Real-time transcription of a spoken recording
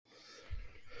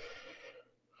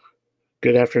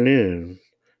Good afternoon.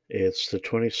 It's the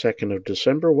 22nd of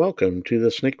December. Welcome to the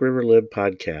Snake River Lib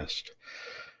podcast.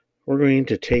 We're going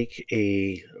to take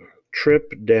a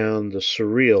trip down the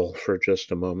surreal for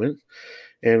just a moment,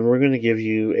 and we're going to give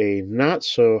you a not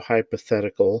so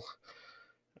hypothetical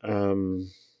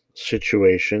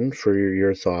situation for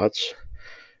your thoughts.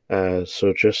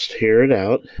 So just hear it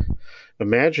out.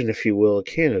 Imagine, if you will, a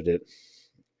candidate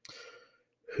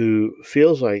who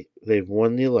feels like they've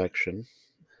won the election.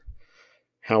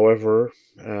 However,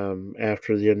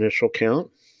 after the initial count,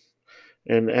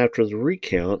 and after the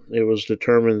recount, it was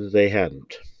determined that they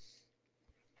hadn't.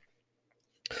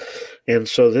 And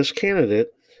so this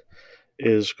candidate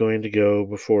is going to go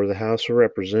before the House of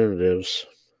Representatives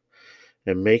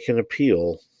and make an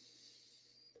appeal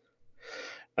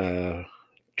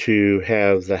to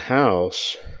have the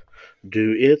House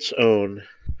do its own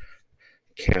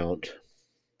count,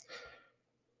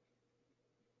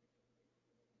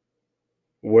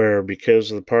 where, because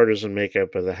of the partisan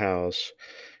makeup of the House,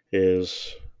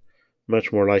 is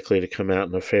much more likely to come out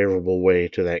in a favorable way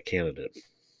to that candidate.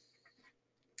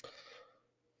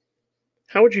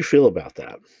 How would you feel about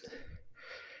that?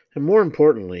 And more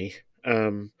importantly,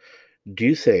 do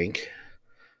you think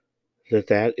that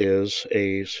that is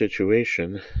a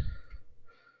situation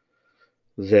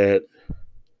that,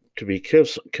 to be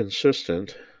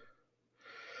consistent,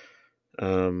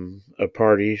 a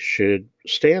party should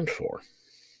stand for?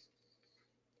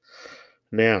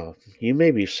 Now, you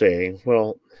may be saying,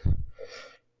 well,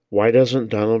 why doesn't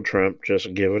Donald Trump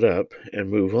just give it up and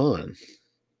move on?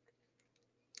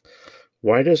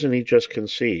 Why doesn't he just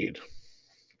concede?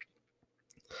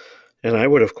 And I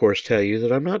would, of course, tell you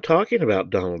that I'm not talking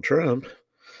about Donald Trump.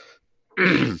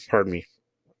 Pardon me.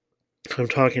 I'm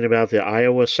talking about the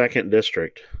Iowa 2nd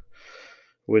District,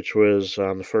 which was,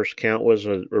 on the first count, was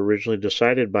originally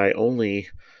decided by only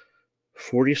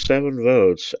 47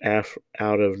 votes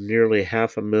out of nearly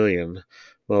 500,000,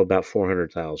 well, about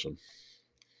 400,000.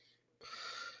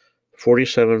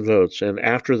 47 votes. And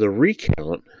after the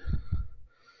recount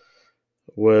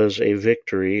was a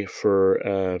victory for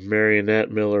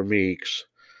Marionette Miller Meeks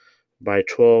by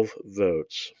 12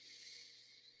 votes.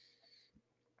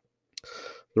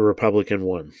 The Republican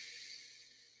won.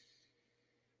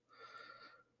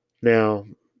 Now,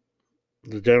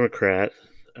 the Democrat,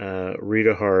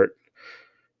 Rita Hart,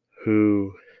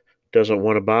 who doesn't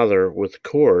want to bother with the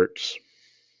courts,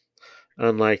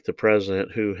 unlike the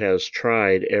president, who has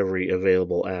tried every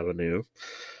available avenue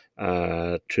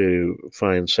to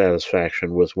find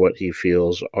satisfaction with what he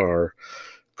feels are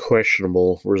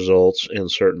questionable results in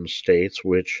certain states,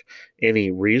 which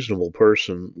any reasonable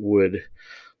person would,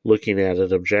 looking at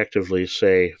it objectively,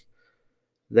 say,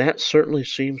 that certainly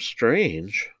seems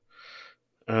strange.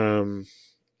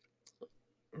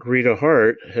 Rita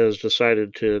Hart has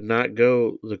decided to not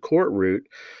go the court route,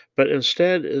 but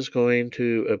instead is going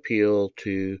to appeal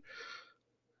to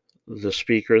the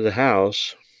Speaker of the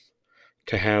House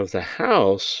to have the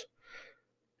House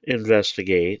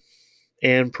investigate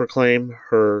and proclaim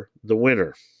her the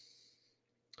winner.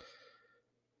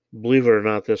 Believe it or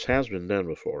not, this has been done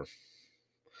before.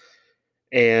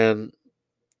 And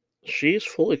she's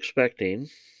fully expecting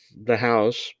the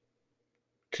House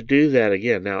to do that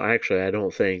again. Now, actually, I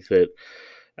don't think that,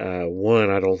 I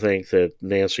don't think that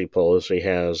Nancy Pelosi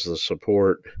has the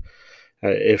support.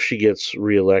 If she gets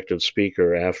reelected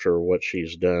Speaker after what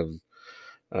she's done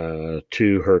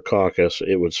to her caucus,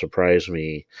 it would surprise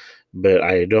me. But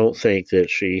I don't think that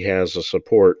she has the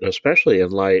support, especially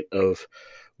in light of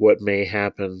what may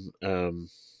happen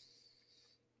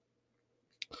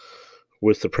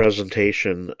with the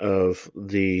presentation of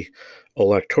the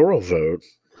electoral vote,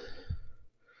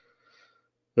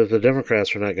 that the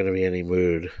Democrats are not going to be in any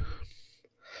mood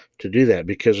to do that.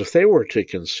 Because if they were to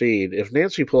concede, if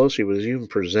Nancy Pelosi was even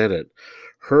presented,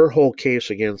 her whole case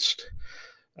against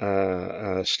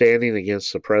standing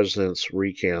against the president's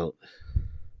recount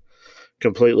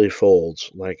completely folds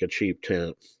like a cheap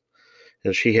tent,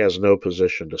 and she has no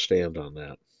position to stand on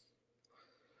that,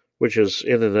 which is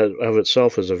in and of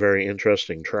itself is a very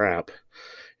interesting trap,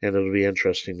 and it'll be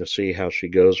interesting to see how she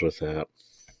goes with that.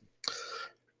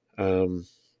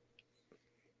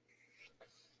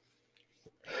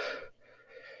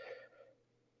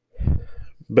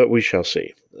 But we shall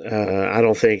see. I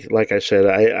don't think, like I said,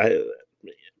 I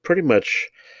pretty much,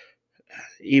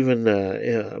 even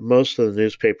most of the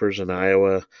newspapers in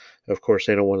Iowa, of course,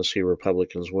 they don't want to see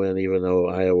Republicans win, even though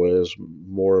Iowa is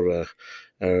more of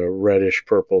a reddish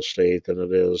purple state than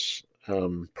it is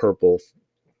purple.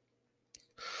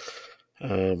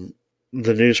 The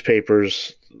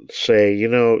newspapers say,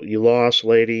 you lost,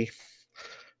 lady,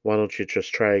 Why don't you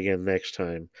just try again next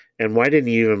time? And why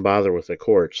didn't you even bother with the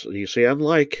courts? You see,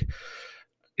 unlike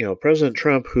President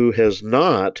Trump, who has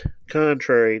not,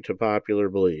 contrary to popular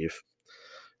belief,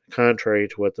 contrary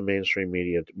to what the mainstream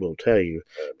media will tell you,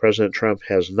 President Trump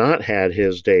has not had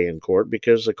his day in court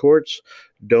because the courts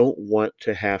don't want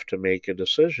to have to make a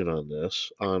decision on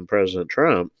this, on President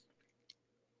Trump.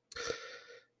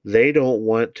 They don't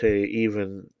want to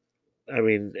even. I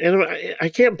mean, and I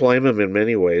can't blame them in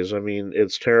many ways. I mean,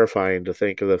 it's terrifying to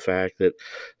think of the fact that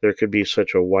there could be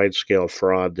such a wide scale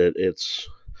fraud that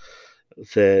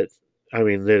that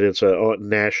it's a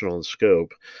national in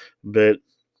scope. But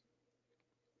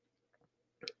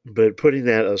putting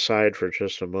that aside for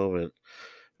just a moment,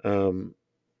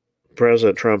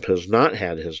 President Trump has not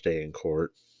had his day in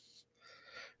court.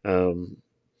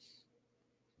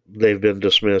 They've been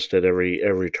dismissed at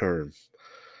every turn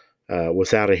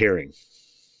without a hearing.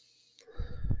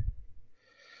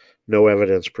 No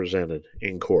evidence presented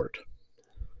in court.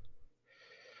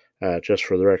 Just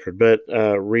for the record. But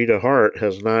Rita Hart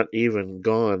has not even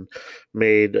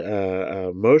made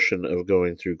a motion of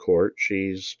going through court.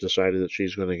 She's decided that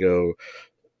she's going to go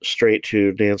straight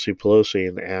to Nancy Pelosi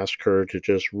and ask her to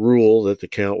just rule that the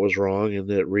count was wrong and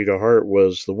that Rita Hart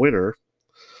was the winner.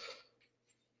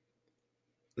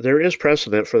 There is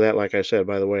precedent for that, like I said.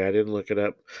 By the way, I didn't look it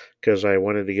up because I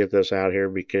wanted to get this out here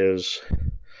because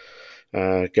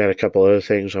got a couple other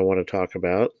things I want to talk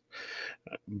about.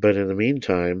 But in the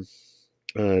meantime,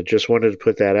 just wanted to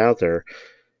put that out there.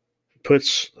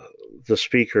 Puts the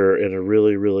speaker in a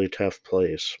really, really tough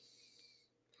place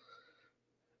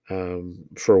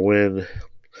for when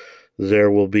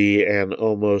there will be an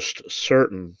almost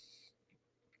certain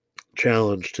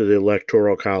challenge to the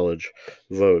electoral college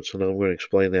votes. And I'm going to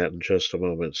explain that in just a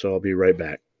moment. So I'll be right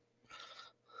back.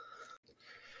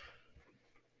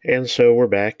 And so we're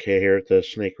back here at the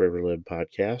Snake River Lib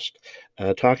podcast,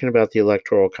 talking about the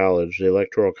Electoral College. The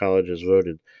Electoral College has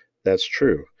voted. That's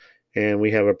true. And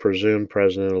we have a presumed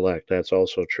president-elect. That's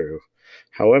also true.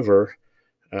 However,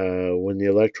 when the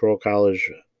Electoral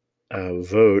College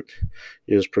vote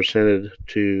is presented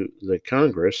to the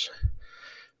Congress,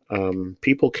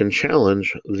 people can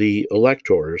challenge the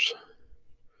electors.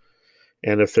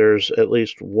 And if there's at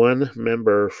least one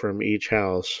member from each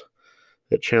house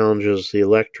that challenges the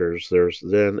electors, there's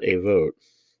then a vote.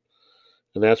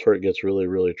 And that's where it gets really,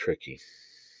 really tricky.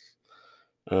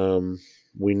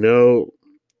 We know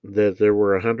that there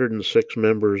were 106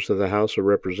 members of the House of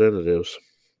Representatives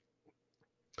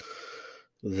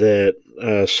that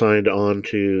signed on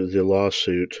to the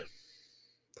lawsuit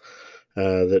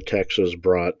that Texas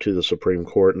brought to the Supreme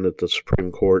Court, and that the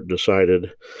Supreme Court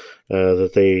decided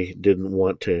that they didn't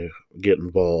want to get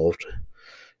involved.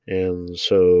 And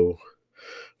so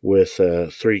with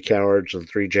 3 cowards and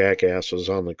 3 jackasses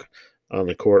on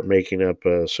the court making up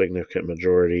a significant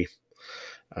majority.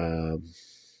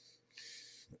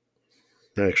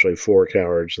 Actually, 4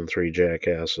 cowards and 3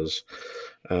 jackasses.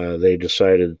 They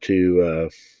decided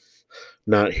to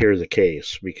not hear the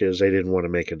case because they didn't want to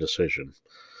make a decision.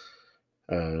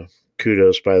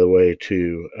 Kudos, by the way,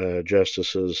 to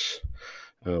Justices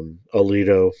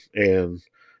Alito and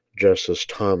Justice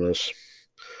Thomas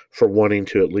for wanting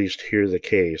to at least hear the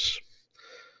case,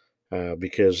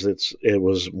 because it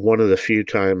was one of the few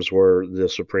times where the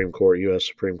Supreme Court, U.S.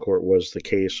 Supreme Court, was the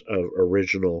case of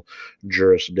original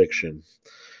jurisdiction,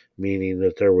 meaning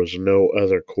that there was no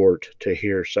other court to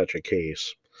hear such a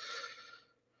case.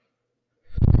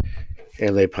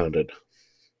 And they punted.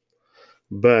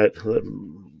 But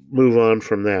move on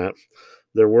from that.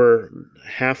 There were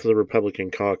half of the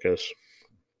Republican caucus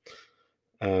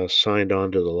signed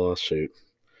on to the lawsuit.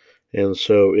 And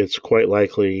so it's quite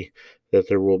likely that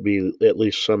there will be at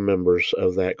least some members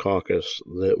of that caucus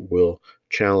that will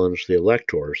challenge the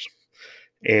electors.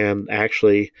 And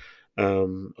actually,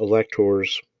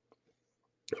 electors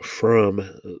from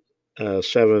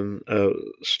 7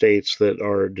 states that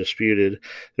are disputed,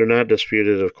 they're not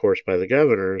disputed, of course, by the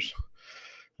governors,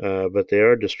 but they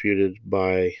are disputed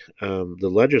by the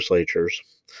legislatures.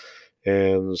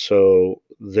 And so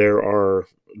there are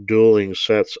dueling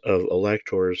sets of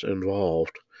electors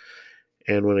involved.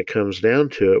 And when it comes down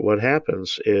to it, what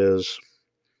happens is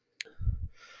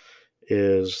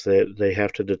that they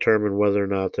have to determine whether or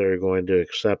not they're going to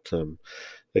accept them.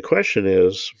 The question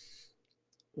is,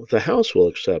 the House will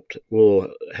accept,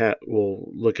 will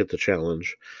look at the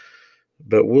challenge,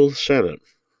 but will the Senate?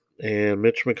 And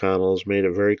Mitch McConnell has made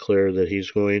it very clear that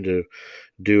he's going to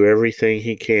do everything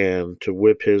he can to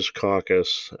whip his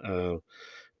caucus, to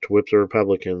whip the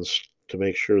Republicans, to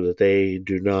make sure that they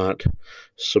do not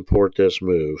support this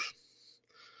move.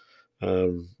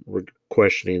 We're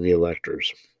questioning the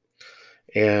electors.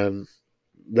 And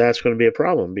that's going to be a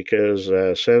problem because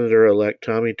Senator-elect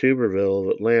Tommy Tuberville of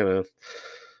Atlanta,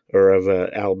 or of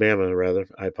Alabama, rather,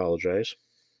 I apologize,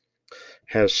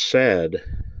 has said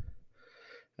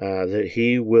that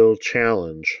he will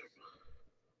challenge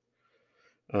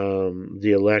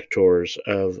the electors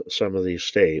of some of these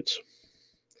states.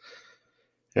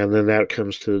 And then that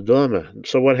comes to the dilemma.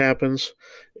 So what happens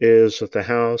is that the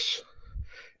House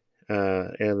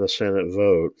and the Senate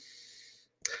vote.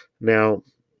 Now,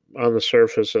 on the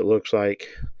surface, it looks like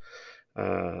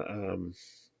in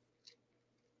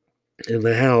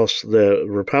the House, the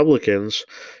Republicans,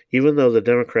 even though the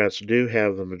Democrats do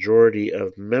have the majority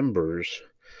of members,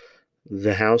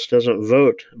 the House doesn't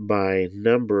vote by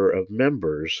number of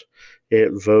members,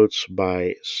 it votes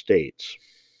by states.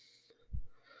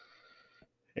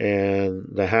 And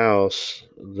the House,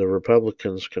 the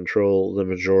Republicans control the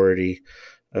majority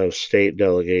of state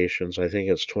delegations. I think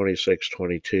it's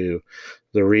 26-22.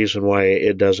 The reason why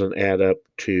it doesn't add up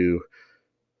to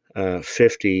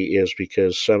 50 is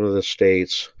because some of the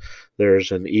states,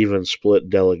 there's an even split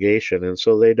delegation, and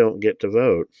so they don't get to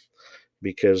vote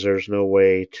because there's no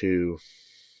way to,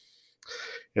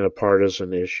 in a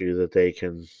partisan issue, that they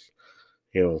can,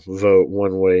 vote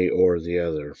one way or the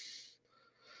other.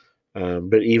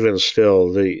 But even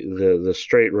still, the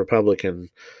straight Republican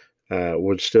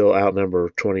would still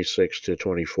outnumber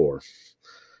 26-24.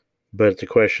 But the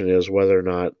question is whether or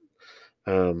not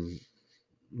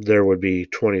there would be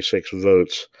 26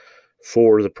 votes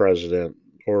for the president,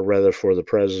 or rather for the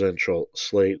presidential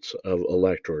slates of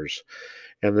electors.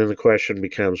 And then the question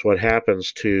becomes what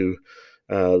happens to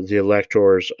the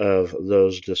electors of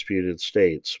those disputed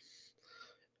states?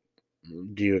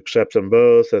 Do you accept them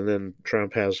both and then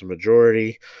Trump has the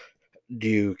majority? Do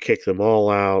you kick them all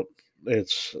out?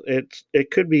 It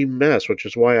could be a mess, which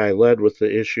is why I led with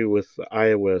the issue with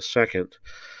Iowa second,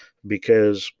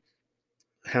 because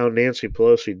how Nancy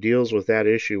Pelosi deals with that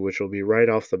issue, which will be right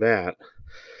off the bat,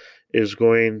 is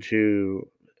going to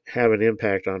have an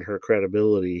impact on her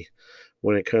credibility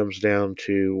when it comes down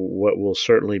to what will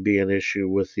certainly be an issue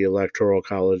with the Electoral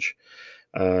College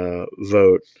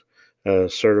vote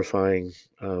certifying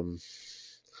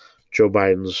Joe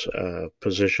Biden's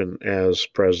position as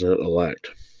president-elect.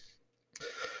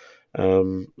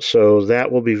 So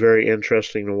that will be very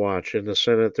interesting to watch. In the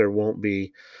Senate, there won't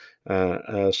be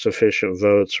sufficient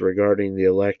votes regarding the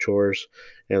electors,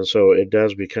 and so it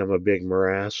does become a big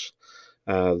morass.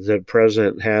 The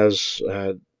president has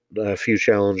a few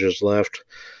challenges left,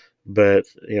 but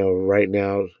right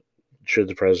now, should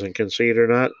the president concede or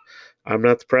not? I'm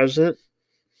not the president.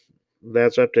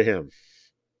 That's up to him.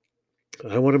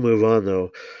 I want to move on, though,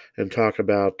 and talk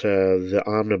about the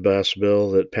omnibus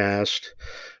bill that passed,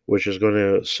 which is going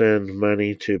to send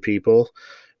money to people.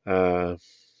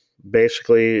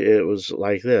 Basically, it was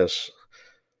like this.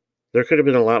 There could have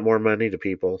been a lot more money to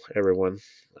people, everyone,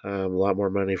 a lot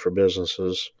more money for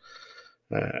businesses,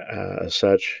 as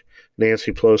such.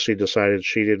 Nancy Pelosi decided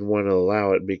she didn't want to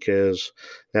allow it because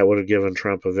that would have given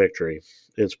Trump a victory.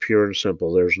 It's pure and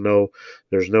simple. There's no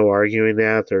arguing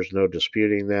that. There's no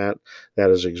disputing that. That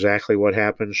is exactly what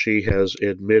happened. She has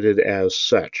admitted as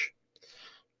such.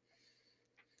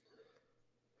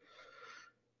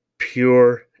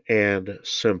 Pure and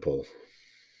simple.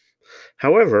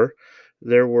 However,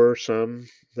 there was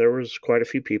quite a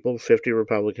few people, 50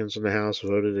 Republicans in the House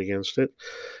voted against it.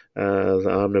 The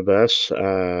omnibus,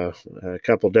 a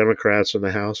couple Democrats in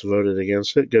the House voted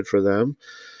against it. Good for them.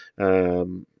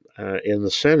 In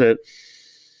the Senate,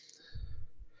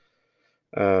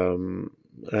 a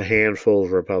handful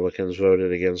of Republicans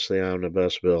voted against the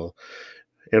omnibus bill.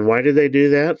 And why did they do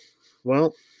that?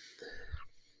 Well,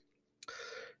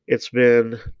 it's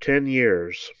been 10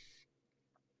 years,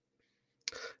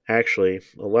 actually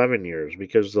 11 years,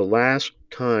 because the last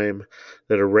time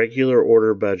that a regular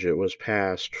order budget was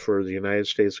passed for the United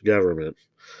States government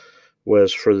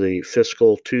was for the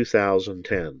fiscal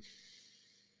 2010.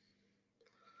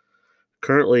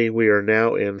 Currently, we are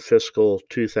now in fiscal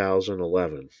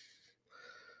 2011.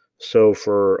 So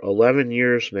for 11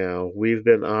 years now, we've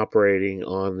been operating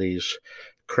on these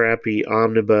crappy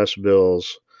omnibus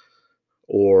bills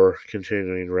or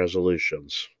continuing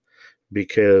resolutions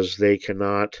because they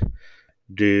cannot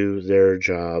do their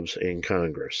jobs in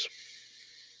Congress.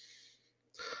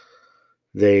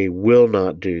 They will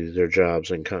not do their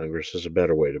jobs in Congress is a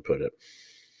better way to put it.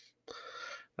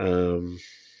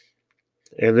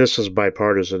 And this is a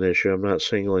bipartisan issue. I'm not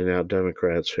singling out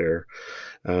Democrats here.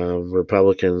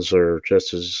 Republicans are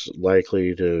just as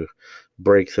likely to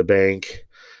break the bank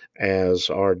as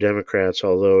are Democrats,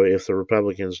 although if the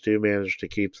Republicans do manage to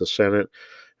keep the Senate,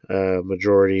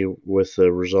 majority with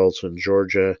the results in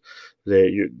Georgia,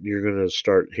 that you're going to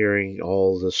start hearing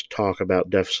all this talk about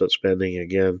deficit spending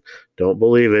again. Don't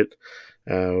believe it.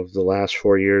 The last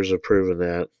 4 years have proven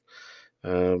that.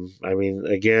 I mean,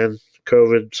 again,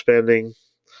 COVID spending,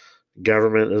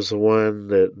 government is the one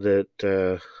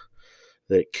that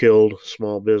killed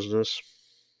small business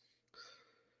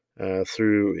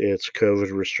through its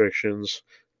COVID restrictions.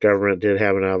 Government did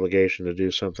have an obligation to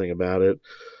do something about it.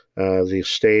 The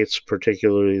states,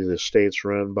 particularly the states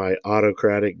run by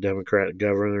autocratic Democrat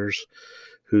governors,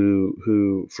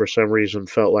 who for some reason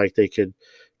felt like they could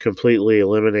completely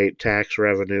eliminate tax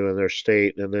revenue in their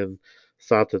state, and then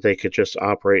thought that they could just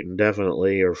operate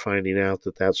indefinitely, or finding out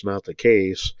that that's not the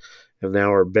case, and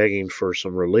now are begging for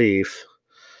some relief.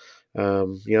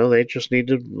 They just need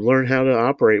to learn how to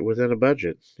operate within a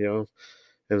budget. And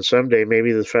someday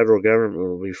maybe the federal government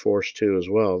will be forced to as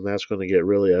well, and that's going to get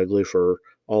really ugly for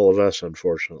all of us,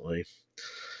 unfortunately.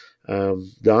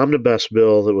 The omnibus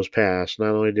bill that was passed,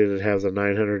 not only did it have the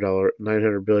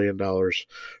 $900 billion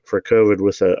for COVID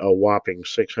with a whopping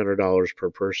 $600 per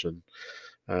person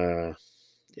in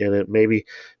it. Maybe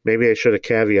I should have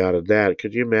caveated that.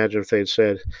 Could you imagine if they'd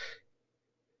said,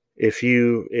 if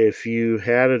you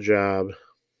had a job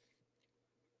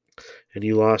and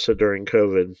you lost it during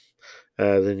COVID,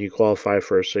 then you qualify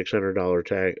for a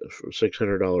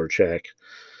 $600 check.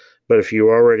 But if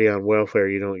you're already on welfare,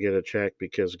 you don't get a check,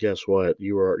 because guess what?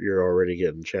 You're already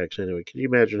getting checks anyway. Can you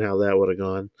imagine how that would have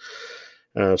gone?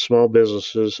 Small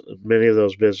businesses, many of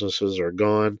those businesses are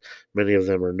gone. Many of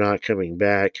them are not coming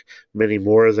back. Many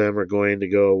more of them are going to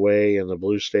go away, in the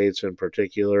blue states in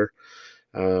particular.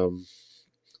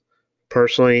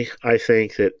 Personally, I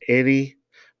think that any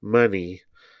money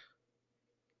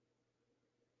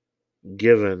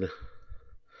given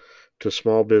to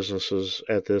small businesses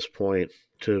at this point,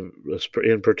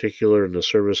 in particular in the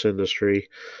service industry,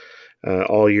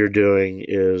 all you're doing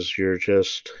is you're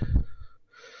just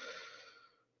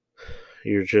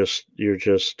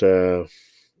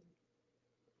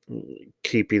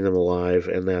keeping them alive,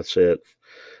 and that's it.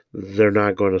 They're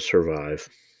not going to survive.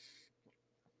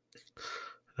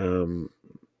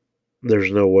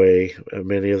 There's no way.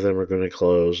 Many of them are going to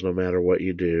close no matter what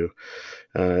you do.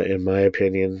 In my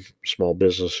opinion, small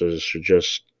businesses should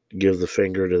just give the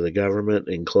finger to the government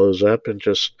and close up, and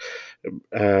just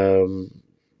do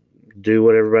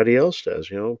what everybody else does.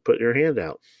 Put your hand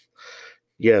out.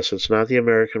 Yes, it's not the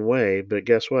American way, but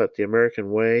guess what? The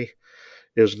American way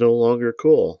is no longer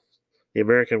cool. The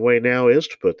American way now is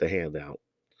to put the hand out.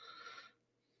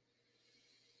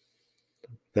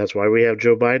 That's why we have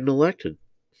Joe Biden elected.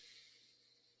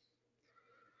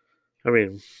 I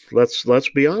mean, let's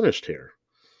be honest here.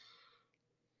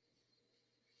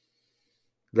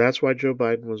 That's why Joe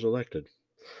Biden was elected.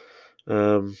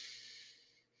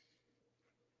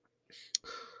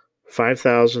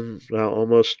 5,000, well,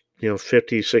 almost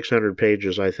 5,600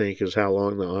 pages, I think, is how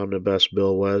long the omnibus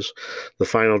bill was. The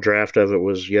final draft of it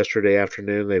was yesterday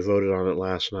afternoon. They voted on it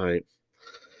last night.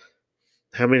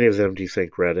 How many of them do you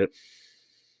think read it?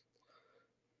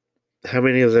 How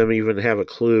many of them even have a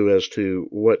clue as to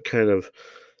what kind of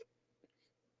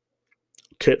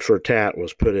tit for tat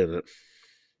was put in it?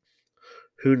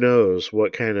 Who knows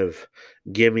what kind of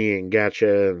gimme and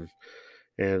gotcha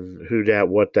and who dat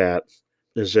what that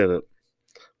is in it?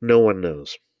 No one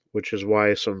knows, which is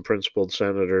why some principled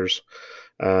senators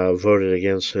voted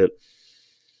against it,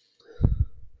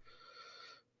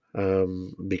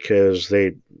 because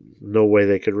they no way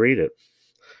they could read it.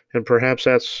 And perhaps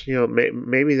that's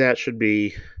maybe that should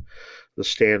be the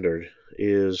standard,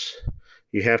 is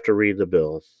you have to read the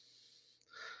bill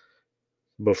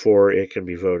before it can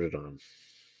be voted on.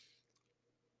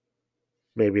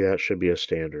 Maybe that should be a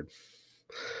standard.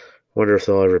 Wonder if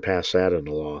they'll ever pass that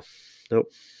into law.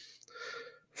 Nope.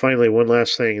 Finally, one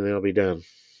last thing, and then I'll be done.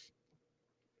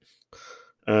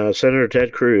 Senator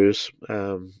Ted Cruz,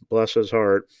 bless his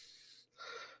heart,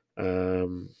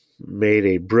 made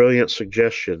a brilliant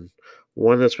suggestion,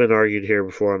 one that's been argued here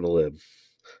before on the lib.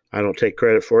 I don't take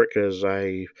credit for it, because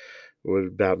I was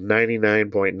about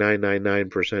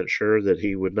 99.999% sure that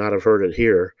he would not have heard it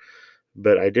here,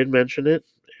 but I did mention it,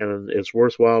 and it's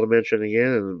worthwhile to mention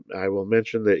again, and I will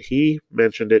mention that he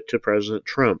mentioned it to President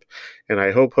Trump, and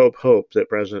I hope that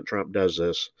President Trump does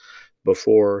this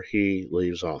before he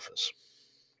leaves office.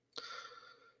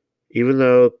 Even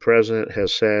though the president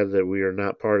has said that we are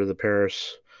not part of the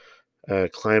Paris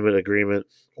climate agreement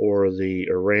or the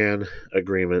Iran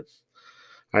agreement,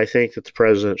 I think that the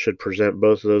president should present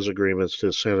both of those agreements to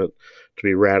the Senate to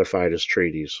be ratified as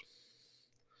treaties.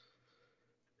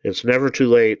 It's never too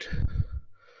late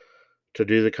to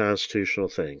do the constitutional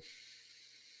thing.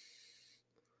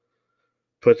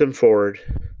 put them forward,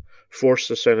 force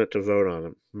the Senate to vote on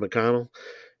them. McConnell,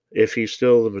 if he's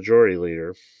still the majority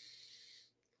leader,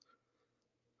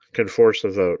 can force the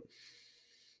vote.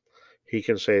 He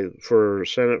can say, for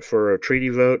Senate, for a treaty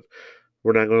vote,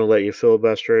 we're not going to let you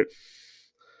filibuster it.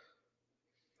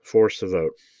 Force the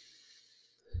vote.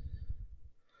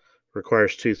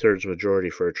 Requires 2/3 majority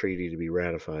for a treaty to be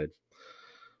ratified.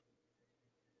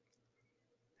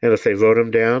 And if they vote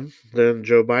him down, then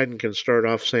Joe Biden can start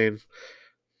off saying,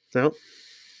 no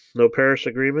Paris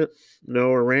Agreement,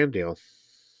 no Iran deal.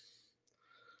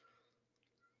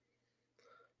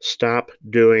 Stop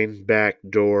doing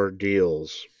backdoor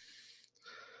deals.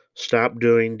 Stop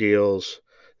doing deals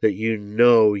that you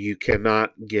know you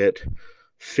cannot get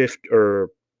 50 or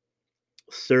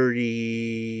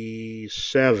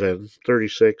 37,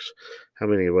 36. How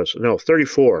many of us? No,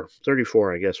 34.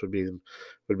 34, I guess, would be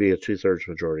a 2/3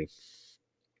 majority.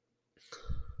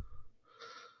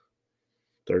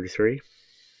 33.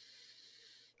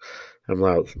 I'm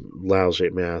lousy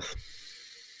at math.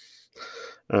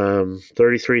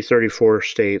 33, 34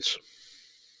 states.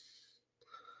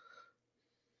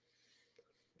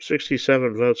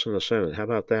 67 votes in the Senate. How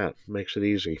about that? Makes it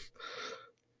easy.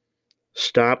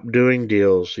 Stop doing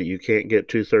deals that you can't get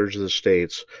 2/3 of the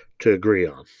states to agree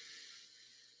on.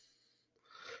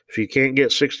 If you can't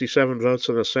get 67 votes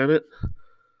in the Senate,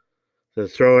 then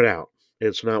throw it out.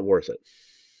 It's not worth it.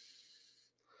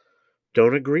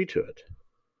 Don't agree to it.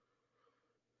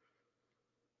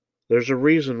 There's a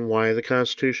reason why the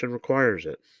Constitution requires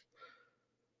it.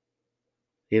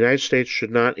 The United States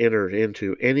should not enter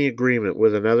into any agreement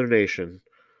with another nation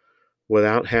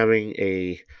without having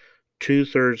a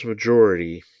 2/3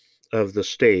 majority of the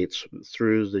states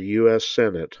through the U.S.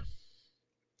 Senate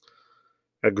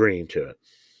agreeing to it.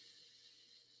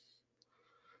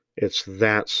 It's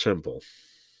that simple.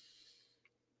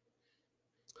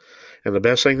 And the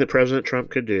best thing that President Trump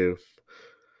could do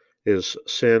is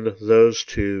send those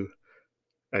two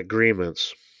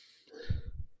agreements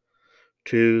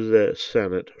to the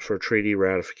Senate for treaty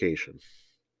ratification.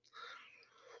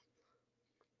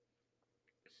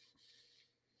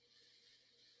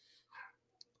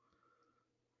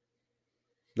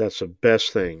 That's the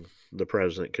best thing the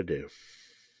president could do.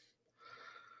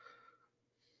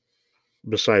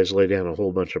 Besides lay down a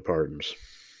whole bunch of pardons.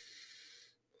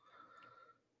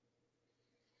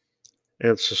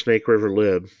 And it's the Snake River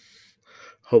Lib.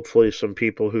 Hopefully some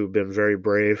people who've been very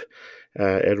brave,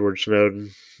 Edward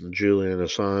Snowden, Julian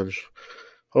Assange,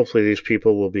 hopefully these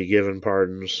people will be given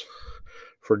pardons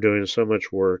for doing so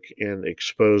much work in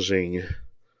exposing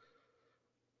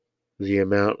the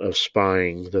amount of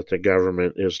spying that the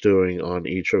government is doing on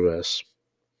each of us.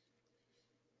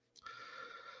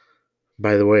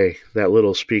 By the way, that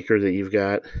little speaker that you've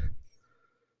got,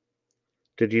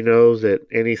 did you know that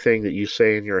anything that you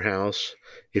say in your house,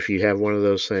 if you have one of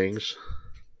those things,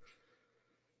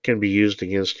 can be used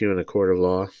against you in a court of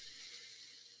law?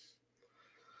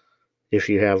 If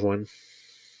you have one.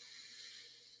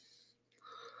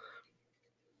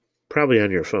 Probably on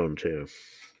your phone, too.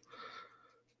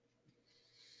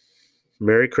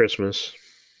 Merry Christmas.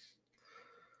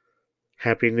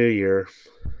 Happy New Year.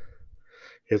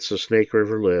 It's the Snake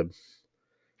River Lib.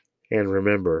 And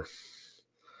remember,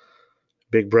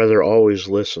 Big Brother always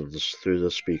listens through the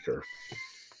speaker.